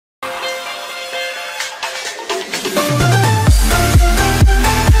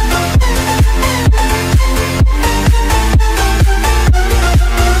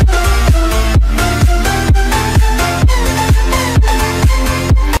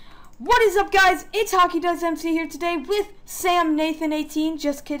is up, guys? It's Hockey Does MC here today with Sam Nathan 18.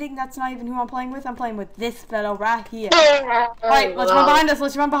 Just kidding, that's not even who I'm playing with. I'm playing with this fellow right here. Alright, let's run behind us.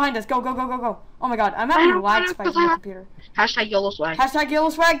 Let's run behind us. Go, go, go, go, go. Oh my god, I'm having lag spikes on my computer. Hashtag YOLO swag. Hashtag YOLO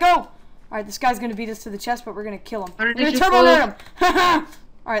swag, go! Alright, this guy's gonna beat us to the chest, but we're gonna kill him. We're gonna turbo nerd him.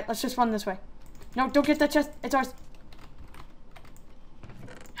 Alright, let's just run this way. No, don't get that chest. It's ours.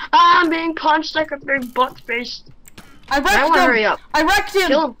 I'm being punched like a big butt face. I wrecked him! Hurry up. I wrecked him!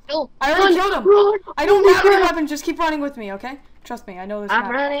 Kill him, kill him. I already killed him! Run. I don't have any weapon, just keep running with me, okay? Trust me, I know this I'm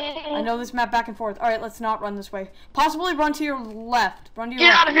map. running. I know this map back and forth. Alright, let's not run this way. Possibly run to your left. Run to your Get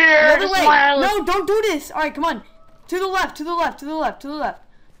left. out of here! The other way! No, don't do this! Alright, come on. To the left, to the left, to the left, to the left.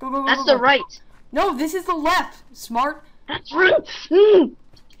 Go, go, go, That's go, the go. right. No, this is the left. Smart. That's right.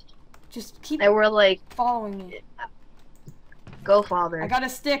 Just keep They were like, following me. go father. I got a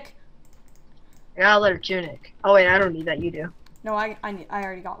stick. I got a leather tunic. Oh wait, I don't need that, you do. No, I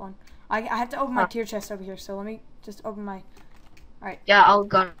already got one. I have to open my tier chest over here, so let me just open my... Alright. Yeah, I'll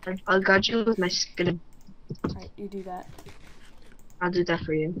guard you with my skin. Alright, you do that. I'll do that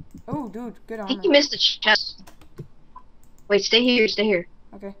for you. Oh, dude, good I armor. think you missed the chest. Wait, stay here, stay here.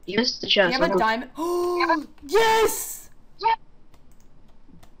 Okay. You missed the chest. You have a diamond. Oh, yes!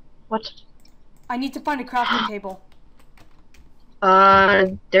 What? I need to find a crafting table.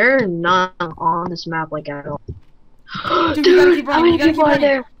 They're not on this map like at all. Dude, we gotta keep running. We gotta keep running.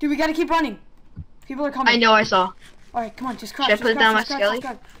 There? Dude, we gotta keep running. People are coming. I know, I saw. Alright, come on, just craft. Should I put down my Skelly?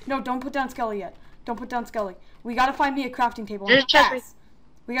 No, don't put down Skelly yet. Don't put down Skelly. We gotta find me a crafting table. There's a chest. Fast.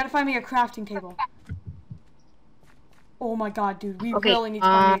 We gotta find me a crafting table. Oh my god, dude, we Okay, really need to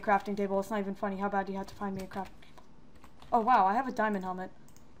find me a crafting table. It's not even funny how bad you have to find me a crafting table. Oh wow, I have a diamond helmet.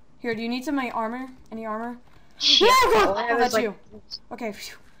 Here, do you need some of my armor? Any armor? Yeah, Oh, that's you. Okay,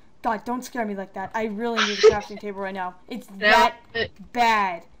 phew. God, don't scare me like that. I really need a crafting table right now. It's that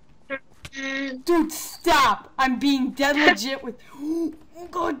bad. Dude, stop! I'm being dead legit with... Oh,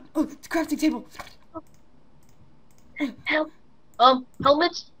 God! Oh, it's a crafting table! Help!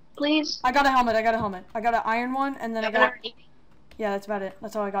 Helmets, please. I got a helmet, I got a helmet. I got an iron one, and then I got... Yeah, that's about it.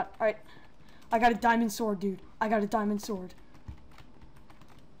 That's all I got. Alright. I got a diamond sword, dude. I got a diamond sword.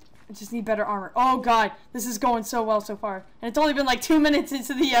 I just need better armor. Oh god, this is going so well so far. And it's only been like 2 minutes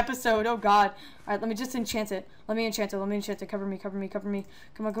into the episode. Oh god. Alright, let me just enchant it. Let me enchant it. Let me enchant it. Cover me, cover me, cover me.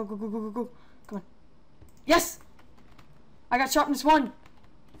 Come on, go, go, go, go, go, go. Come on. Yes! I got sharpness 1.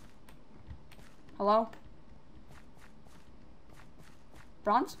 Hello?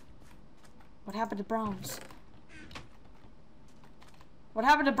 Bronze? What happened to bronze? What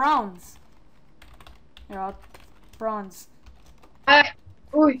happened to bronze? Here, I'll... Bronze.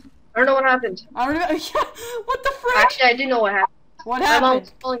 Ooh. I don't know what happened. I don't know. What the frick? Actually, I do know what happened. What My happened? mom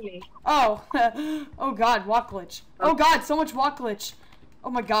was calling me. Oh. Oh god, walk glitch. Oh god, so much walk glitch. Oh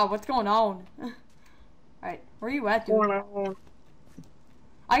my god, what's going on? Alright, where are you at, dude?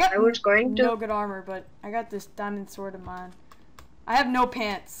 I was going to. no good armor, but I got this diamond sword of mine. I have no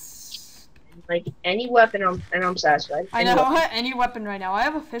pants. Like any weapon, I'm satisfied. I know, any weapon right now. I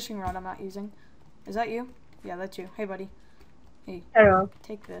have a fishing rod I'm not using. Is that you? Yeah, that's you. Hey, buddy. Hey, Hello.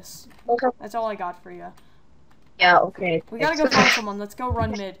 take this. Okay. That's all I got for you. Yeah, okay. We gotta go find someone. Let's go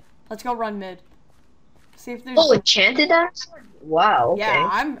run mid. Let's go run mid. See if there's... Oh, enchanted axe? Wow, okay. Yeah,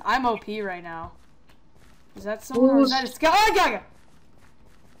 I'm OP right now. Is that someone or is that a Skelly? Oh, yeah.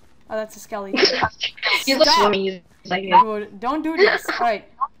 Oh, that's a Skelly. He's like swimming. He's like, Dude, don't do this. Alright.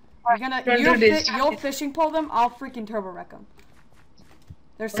 You'll fishing pole them, I'll freaking turbo wreck them.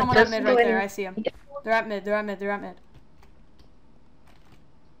 There's someone at mid right there. I see him. They're at mid. They're at mid. They're at mid.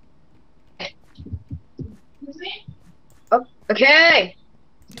 oh, okay.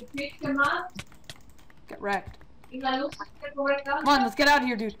 Get wrecked. Come on, let's get out of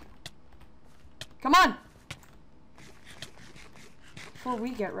here, dude. Come on. Before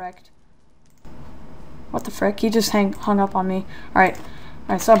we get wrecked. What the frick? He just hung up on me. Alright.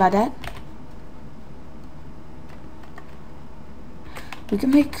 Alright, sorry about that. We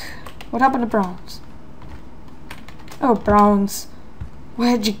can make... What happened to Browns? Oh, Browns.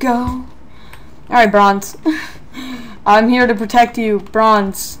 Where'd you go? Alright, Bronze. I'm here to protect you,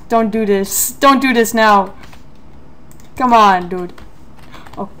 Bronze. Don't do this. Don't do this now. Come on, dude.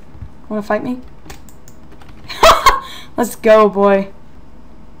 Oh, wanna fight me? Let's go, boy.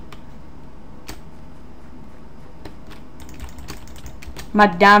 My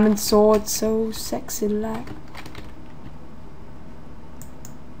diamond sword so sexy like.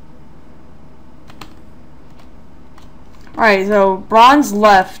 Alright, so Bronze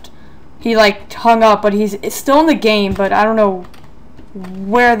left. He like hung up, but it's still in the game, but I don't know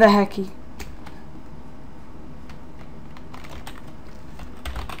where the heck he...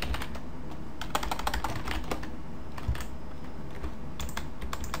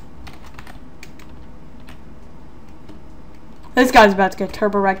 This guy's about to get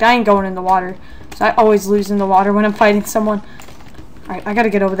turbo wrecked. I ain't going in the water. So I always lose in the water when I'm fighting someone. Alright, I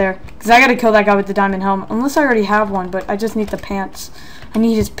gotta get over there. Because I gotta kill that guy with the diamond helm. Unless I already have one, but I just need the pants. I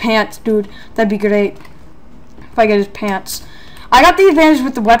need his pants, dude. That'd be great. If I get his pants. I got the advantage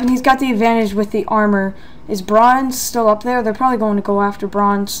with the weapon. He's got the advantage with the armor. Is bronze still up there? They're probably going to go after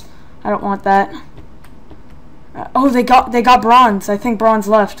bronze. I don't want that. Oh, they got bronze. I think bronze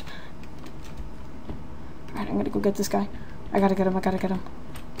left. Alright, I'm gonna go get this guy. I gotta get him. I gotta get him.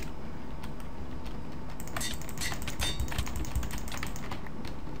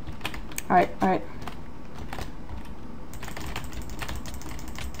 Alright, alright.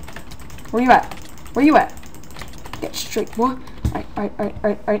 Where you at? Where you at? Get straight, boy. Alright, alright, alright,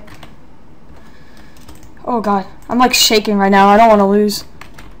 alright, alright. Oh god. I'm like shaking right now. I don't want to lose.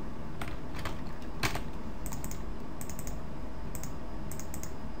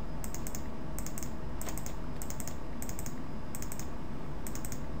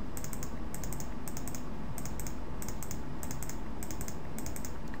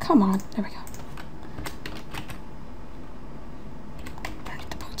 Come on. There we go. Underneath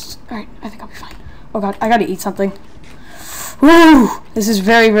the boats. Alright, I think I'll be fine. Oh god, I gotta eat something. Woo! This is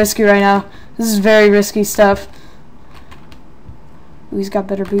very risky right now. This is very risky stuff. Ooh, he's got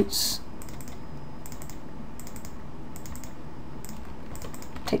better boots.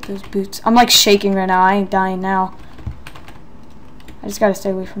 Take those boots. I'm like shaking right now. I ain't dying now. I just gotta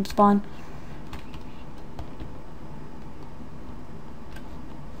stay away from spawn.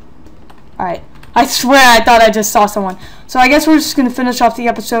 Alright. I swear I thought I just saw someone. So I guess we're just going to finish off the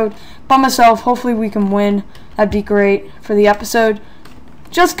episode by myself. Hopefully we can win. That'd be great for the episode.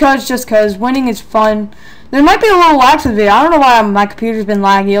 Just cause. Winning is fun. There might be a little lag to the video. I don't know why my computer's been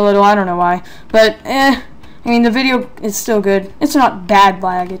laggy a little. I don't know why. But, I mean, the video is still good. It's not bad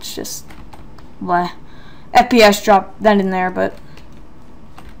lag. It's just, bleh. FPS dropped then and there, but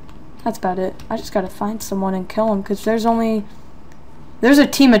that's about it. I just gotta find someone and kill them, because there's a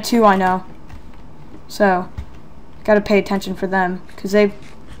team of 2 I know. So, gotta pay attention for them, because I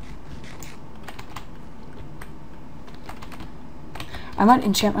might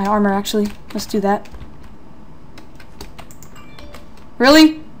enchant my armor, actually. Let's do that.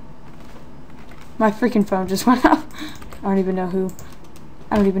 Really? My freaking phone just went off. I don't even know who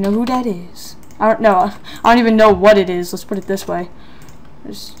that is. I don't even know what it is. Let's put it this way.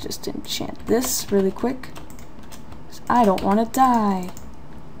 Let's just enchant this really quick. I don't want to die.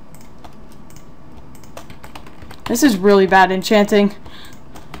 This is really bad enchanting.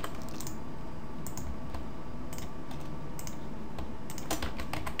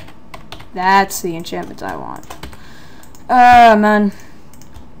 That's the enchantment I want. Man.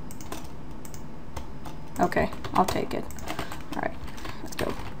 Okay, I'll take it. Alright, let's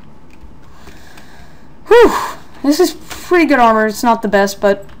go. Whew! This is pretty good armor. It's not the best,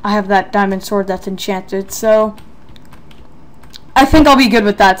 but I have that diamond sword that's enchanted, so I think I'll be good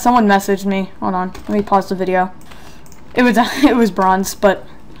with that. Someone messaged me. Hold on. Let me pause the video. It was bronze, but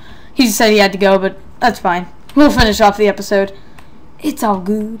he just said he had to go, but that's fine. We'll finish off the episode. It's all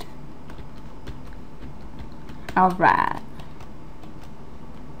good. Alright.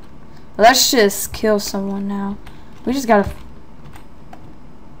 Let's just kill someone now. We just gotta...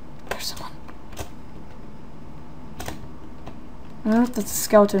 There's someone. I don't know if that's a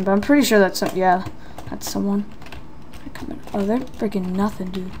skeleton, but I'm pretty sure that's some... Yeah, that's someone. Oh, they're freaking nothing,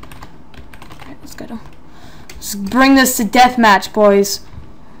 dude. Alright, let's get him. Let's bring this to deathmatch, boys.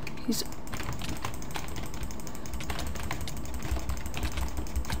 He's...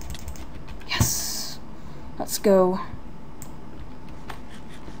 Yes. Let's go.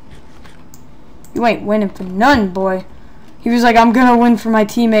 You ain't winning for none, boy. He was like, I'm gonna win for my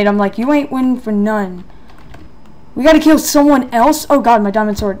teammate. I'm like, you ain't winning for none. We gotta kill someone else? Oh god, my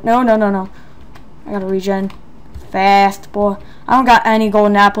diamond sword. No. I gotta regen. Fast, boy. I don't got any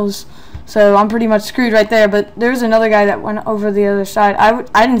golden apples, so I'm pretty much screwed right there. But there's another guy that went over the other side.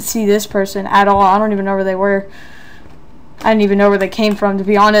 I didn't see this person at all. I don't even know where they were. I didn't even know where they came from, to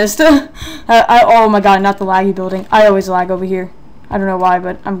be honest. Oh my god, not the laggy building. I always lag over here. I don't know why,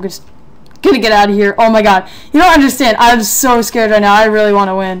 but I'm just gonna get out of here. Oh my god. You don't understand. I'm so scared right now. I really want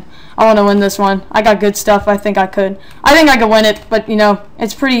to win. I want to win this one. I got good stuff. I think I could. I think I could win it, but you know,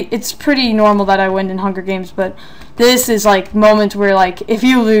 it's pretty normal that I win in Hunger Games, but this is like moments where like if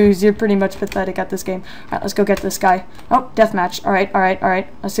you lose, you're pretty much pathetic at this game. All right, let's go get this guy. Oh, deathmatch. All right.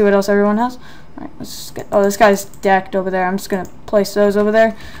 Let's see what else everyone has. All right, let's just get. Oh, this guy's decked over there. I'm just gonna place those over there.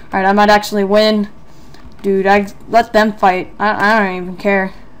 All right, I might actually win, dude. I let them fight. I don't even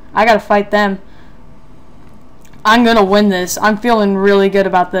care. I gotta fight them. I'm gonna win this. I'm feeling really good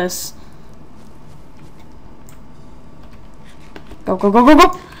about this. Go, go, go, go,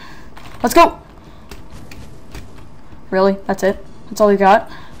 go. Let's go. Really? That's it? That's all you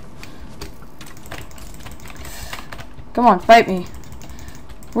got? Come on, fight me.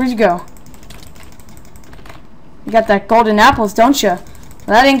 Where'd you go? You got that golden apples, don't you? Well,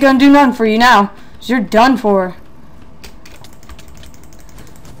 that ain't gonna do nothing for you now. 'Cause you're done for.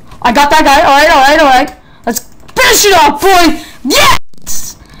 I got that guy. Alright, alright, alright. Let's finish it off, boy!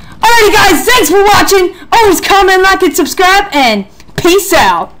 Yes! Alrighty, guys, thanks for watching. Always comment, like, and subscribe, and peace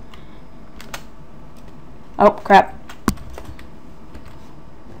out. Oh, crap.